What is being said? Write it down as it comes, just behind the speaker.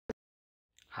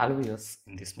Hello viewers,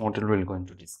 in this module we are going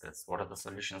to discuss what are the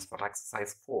solutions for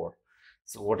exercise 4.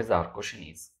 So what is our question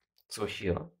is, so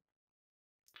here,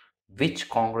 which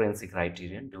congruency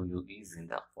criterion do you use in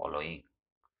the following?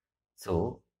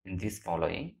 So in this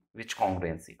following, which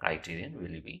congruency criterion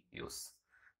will be used?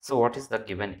 So what is the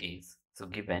given is? So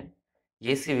given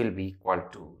AC will be equal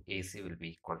to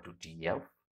DF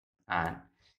and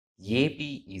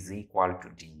AB is equal to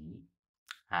DE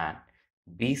and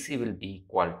BC will be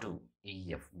equal to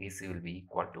EF. BC will be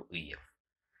equal to EF.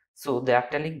 So they are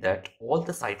telling that all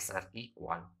the sides are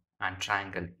equal and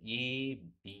triangle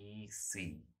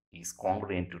ABC is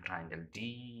congruent to triangle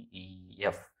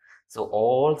DEF. So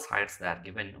all sides they are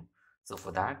given. So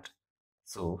for that,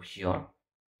 so here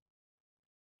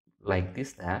like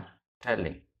this they are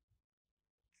telling.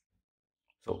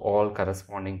 So all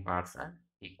corresponding parts are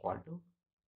equal to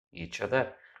each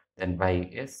other. Then by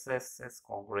SSS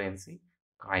congruency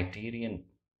criterion,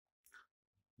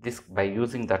 this by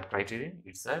using that criterion,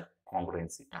 it's a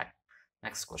congruency type.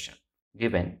 Next question,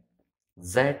 given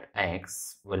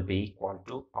Zx will be equal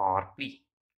to Rp,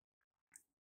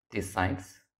 these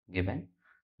sides given.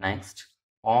 Next,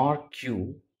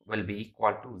 Rq will be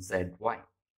equal to Zy.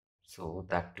 So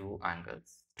that two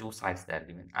angles, two sides that are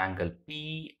given. Angle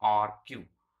PRQ,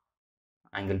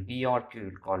 angle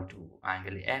PRQ equal to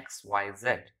angle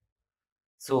XYZ.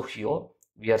 So here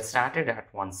we are started at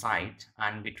one side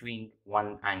and between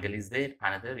one angle is there,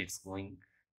 another it's going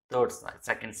third side,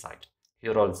 second side.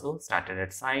 Here also started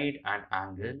at side and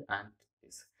angle and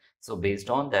this. So based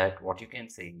on that, what you can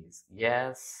say is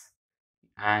yes,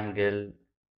 angle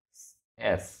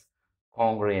S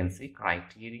congruency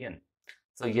criterion.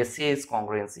 So SA is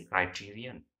congruency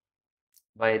criterion.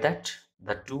 By that,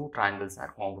 the two triangles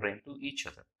are congruent to each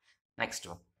other. Next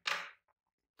one.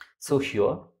 So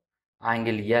here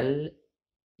angle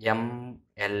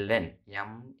MLN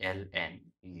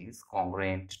is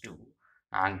congruent to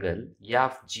angle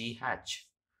FGH.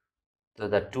 So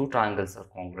the two triangles are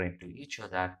congruent to each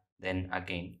other. Then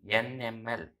again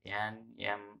NML,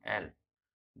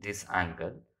 this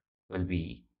angle will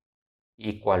be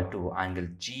equal to angle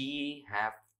GFH.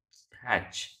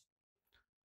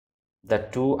 The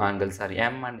two angles are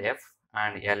M and F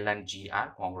and L and G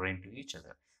are congruent to each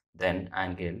other. Then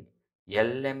angle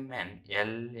LMN,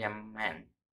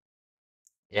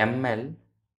 ML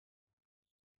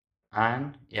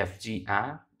and FG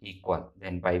are equal.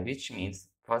 Then by which means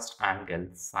first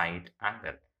angle, side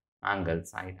angle,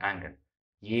 side angle.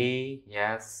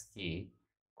 ASA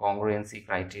congruency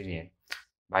criterion.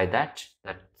 By that,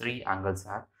 two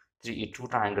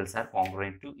triangles are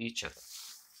congruent to each other.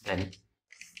 Then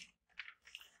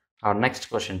our next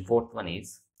question, fourth one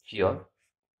is here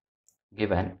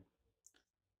given.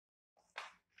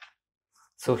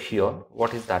 So here,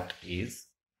 what is that is?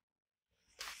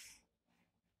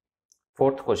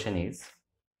 Fourth question is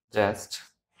just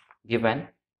given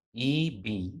EB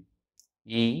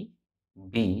will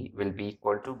be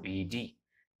equal to BD.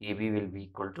 EB will be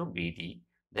equal to BD.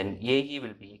 Then AE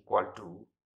will be equal to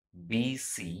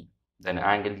BC. Then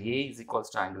angle A is equals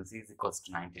to angle C is equals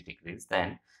to 90 degrees.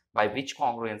 Then by which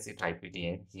congruency type it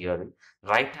is? Here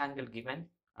right angle given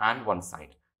and one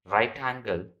side. Right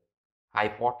angle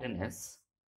hypotenuse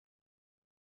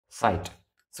side.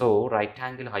 So right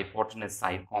angle hypotenuse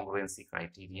side congruency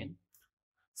criterion.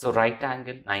 So right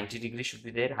angle 90 degrees should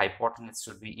be there, hypotenuse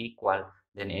should be equal,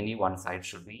 then any one side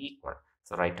should be equal.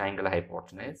 So right angle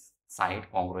hypotenuse side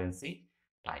congruency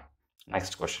type.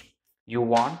 Next question. You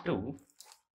want to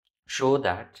show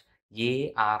that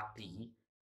ART,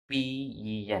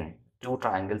 PEN, two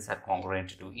triangles are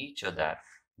congruent to each other.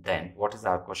 Then what is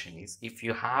our question is, if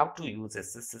you have to use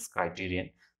SSS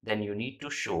criterion, then you need to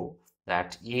show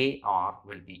that AR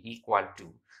will be equal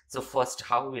to. So first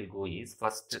how we'll go is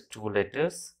first two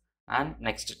letters and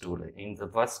next two in the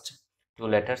first two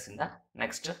letters in the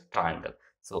next triangle.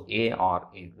 So AR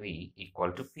will be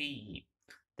equal to PE.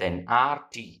 Then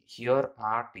RT, here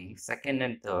RT, second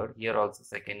and third, here also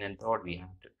second and third we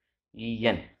have to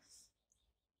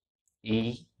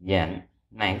EN,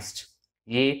 next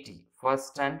AT,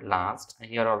 first and last,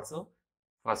 here also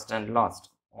first and last.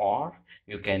 Or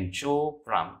you can show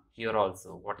from here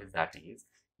also what is that is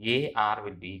AR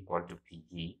will be equal to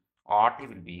PE, RT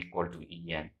will be equal to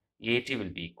EN, AT will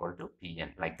be equal to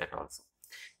PN, like that also.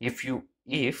 If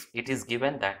it is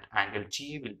given that angle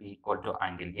T will be equal to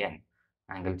angle N,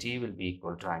 angle T will be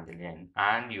equal to angle N,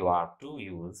 and you are to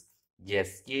use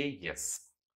SAS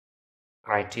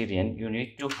criterion, you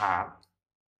need to have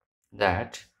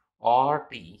that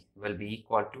RT will be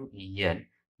equal to EN,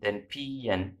 then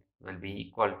PN will be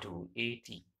equal to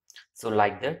AT. So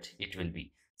like that it will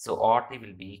be. So RT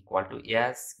will be equal to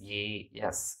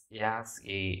SAS.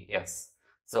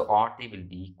 So RT will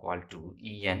be equal to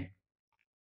EN.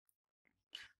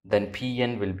 Then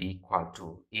PN will be equal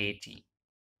to AT.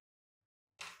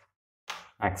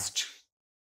 Next,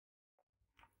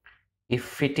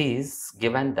 if it is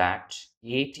given that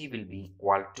AT will be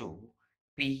equal to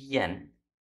PN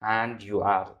and you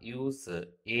are use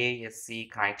ASA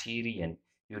criterion,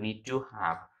 you need to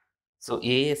have. So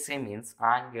ASA means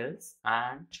angles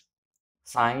and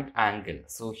side angle.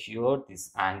 So here this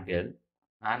angle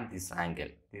and this angle,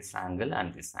 this angle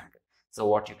and this angle. So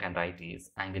what you can write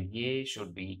is angle A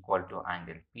should be equal to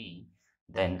angle P,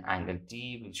 then angle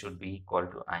T should be equal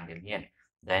to angle N,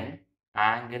 then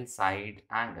angle side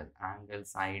angle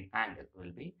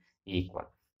will be equal.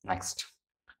 Next.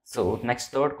 So next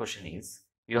third question is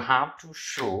you have to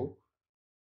show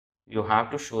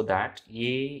that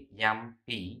AMP,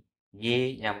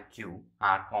 AMQ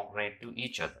are congruent to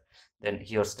each other. Then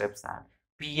here steps are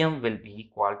PM will be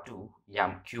equal to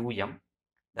MQM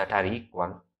that are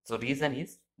equal. So reason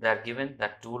is they are given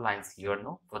that two lines here,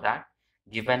 no? For that,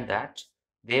 given that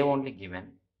they only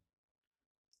given.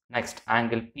 Next,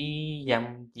 angle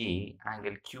PMA,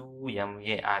 angle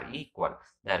QMA are equal.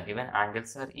 They are given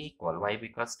angles are equal. Why?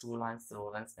 Because two lines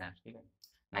are given.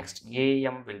 Next,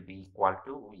 AM will be equal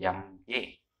to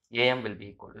MA. AM will be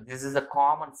equal to, this is a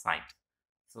common side.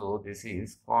 So this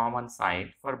is common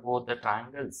side for both the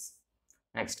triangles.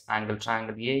 Next, angle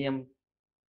triangle AM.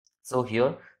 So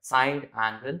here, side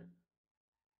angle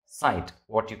side.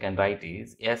 What you can write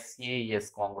is SAS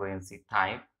congruency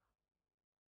type.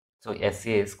 So SA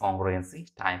is congruency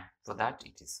type. So that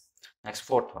it is. Next,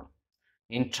 fourth one.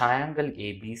 In triangle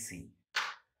ABC,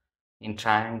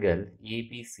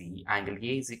 angle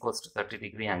A is equals to 30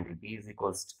 degree, angle B is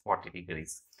equals to 40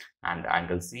 degrees, and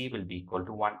angle C will be equal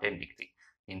to 110 degree.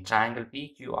 In triangle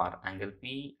PQR, angle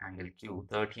P, angle Q,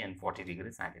 30 and 40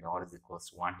 degrees, angle R is equals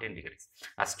to 110 degrees.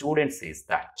 A student says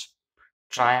that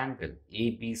triangle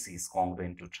ABC is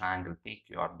congruent to triangle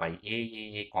PQR by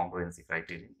AAA congruency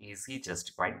criterion. Is he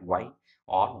justified? Why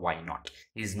or why not?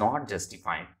 He is not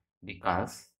justified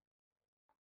because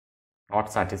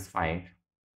not satisfied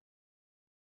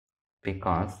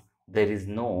because there is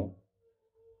no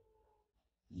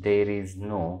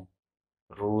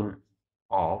rule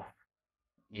of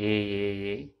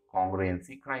AAA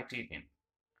congruency criterion.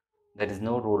 There is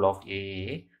no rule of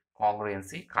AAA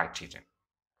congruency criterion.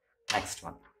 Next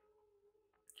one.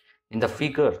 In the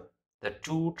figure, the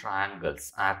two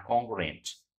triangles are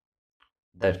congruent.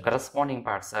 The corresponding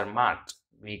parts are marked.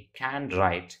 We can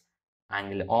write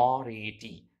angle RAT.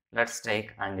 Let's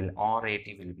take angle RAT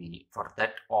will be for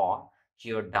that R.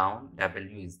 Here down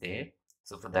W is there.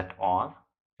 So for that R,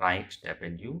 write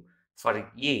W. For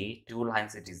A, two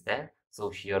lines it is there. So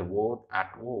here O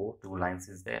at O, two lines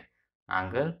is there.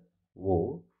 Angle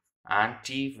O and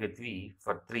T with V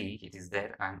for 3 it is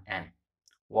there and N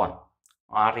 1.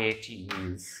 RAT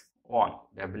is 1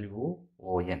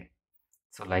 WON.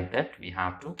 So like that we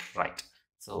have to write.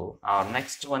 So our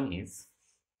next one is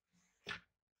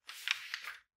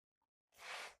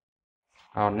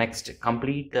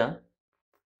complete the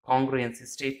congruency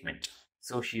statement.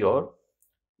 So here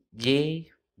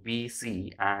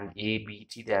ABC and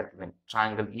ABT, they are given.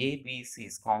 Triangle ABC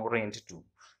is congruent to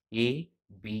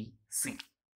ABC.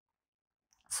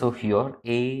 So here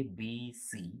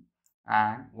ABC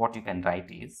and what you can write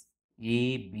is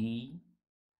ABT,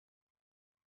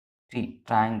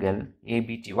 triangle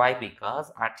ABT. Why?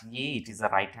 Because at A it is a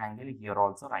right angle, here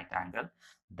also right angle.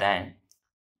 Then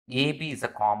AB is a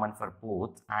common for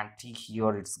both, and T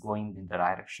here it's going in the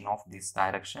direction of this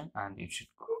direction and it should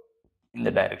go in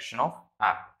the direction of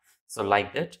up. So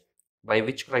like that, by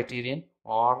which criterion?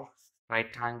 Or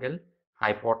right angle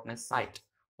hypotenuse side,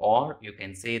 or you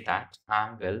can say that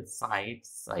angle side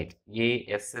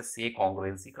ASSA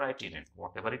congruency criterion,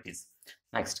 whatever it is.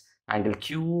 Next, angle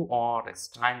QRS,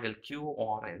 triangle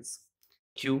QRS.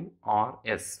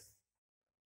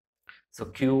 So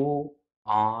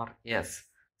QRS,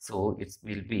 so it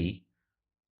will be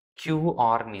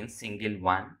QR means single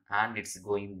one and it's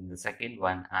going in the second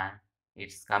one and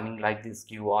it's coming like this.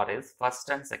 QRS first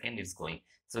and second is going,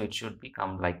 so it should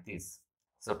become like this.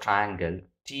 So triangle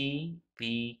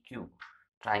TPQ,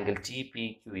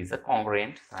 is a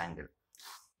congruent triangle.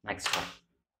 Next one.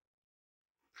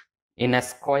 In a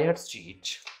squared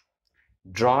sheet,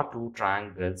 draw two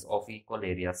triangles of equal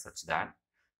area such that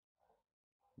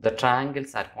the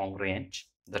triangles are congruent,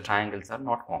 the triangles are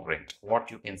not congruent. What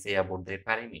you can say about their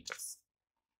perimeters?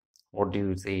 What do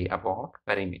you say about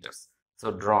perimeters?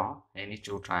 So draw any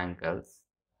two triangles.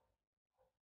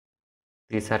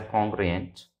 These are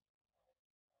congruent.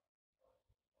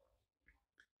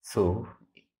 So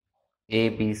A,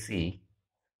 B, C,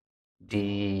 D,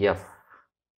 E, F.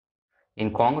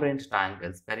 In congruent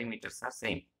triangles, perimeters are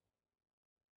same.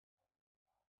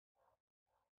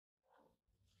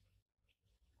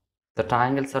 The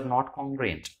triangles are not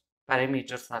congruent.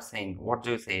 Perimeters are same. What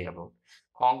do you say about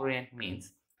congruent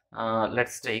means?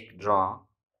 Let's draw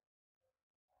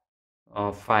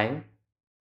 5,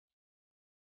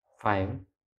 5,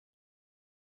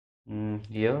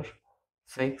 here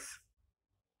 6,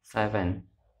 7,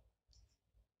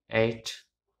 8,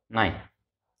 9.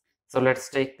 So let's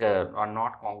take are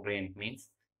not congruent means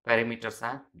perimeters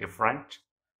are different.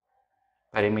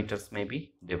 Perimeters may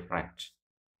be different.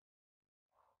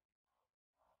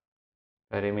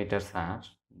 Perimeters are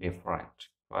different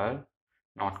for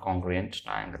not congruent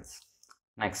triangles.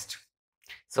 Next.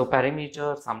 So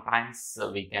perimeter sometimes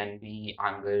we can be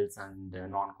angles and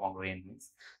non-congruent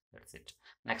means that's it.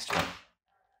 Next one.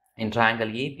 In triangle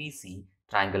ABC,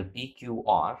 triangle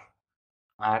PQR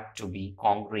are to be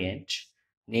congruent.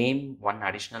 Name one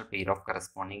additional pair of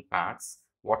corresponding parts.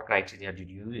 What criteria did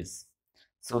you use?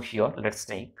 So here let's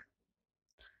take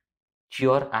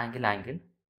here angle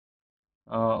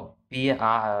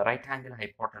right angle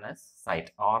hypotenuse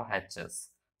side RHS.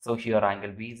 So here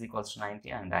angle B is equals to 90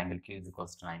 and angle Q is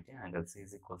equals to 90, angle C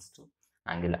is equals to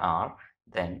angle R.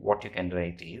 Then what you can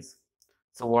write is,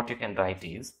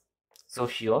 so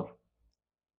here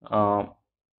uh,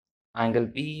 angle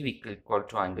B will be equal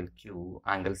to angle Q,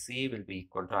 angle C will be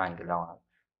equal to angle R.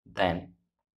 Then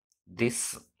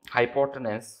this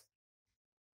hypotenuse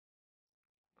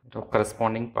of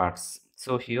corresponding parts.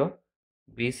 So here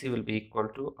BC will be equal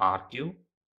to RQ.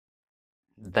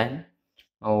 Then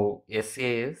SA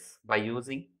is by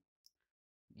using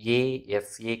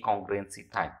ASA congruency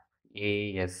type.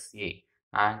 ASA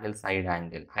angle side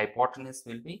angle. Hypotenuse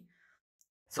will be,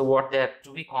 so what they have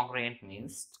to be congruent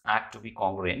means act to be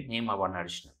congruent. Name a one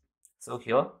additional. So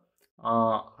here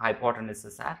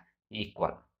hypotenuses are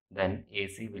equal. Then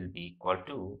AC will be equal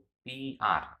to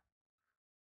PR.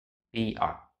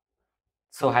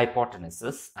 So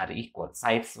hypotenuses are equal.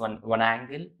 Sides one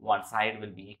angle, one side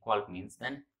will be equal means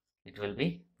then it will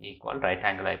be equal right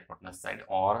angle hypotenuse side,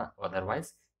 or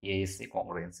otherwise A is the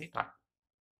congruency type.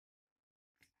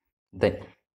 Then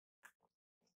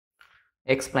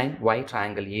explain why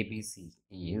triangle ABC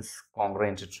is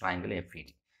congruent to triangle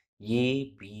FED.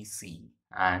 ABC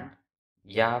and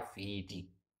FED.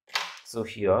 So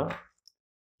here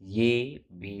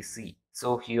ABC.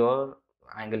 So here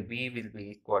angle B will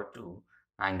be equal to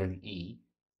angle E.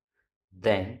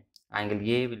 Then angle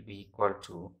A will be equal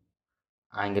to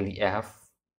angle F.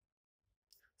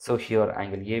 So here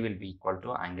angle A will be equal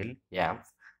to angle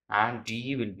F and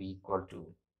DE will be equal to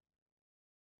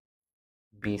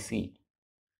BC.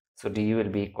 So DE will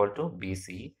be equal to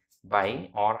BC by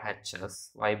RHS.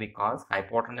 Why? Because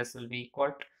hypotenuse will be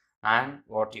equal and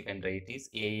what you can write is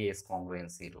AAS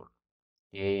congruency rule.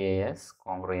 AAS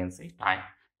congruency time,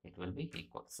 it will be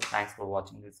equal. So thanks for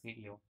watching this video.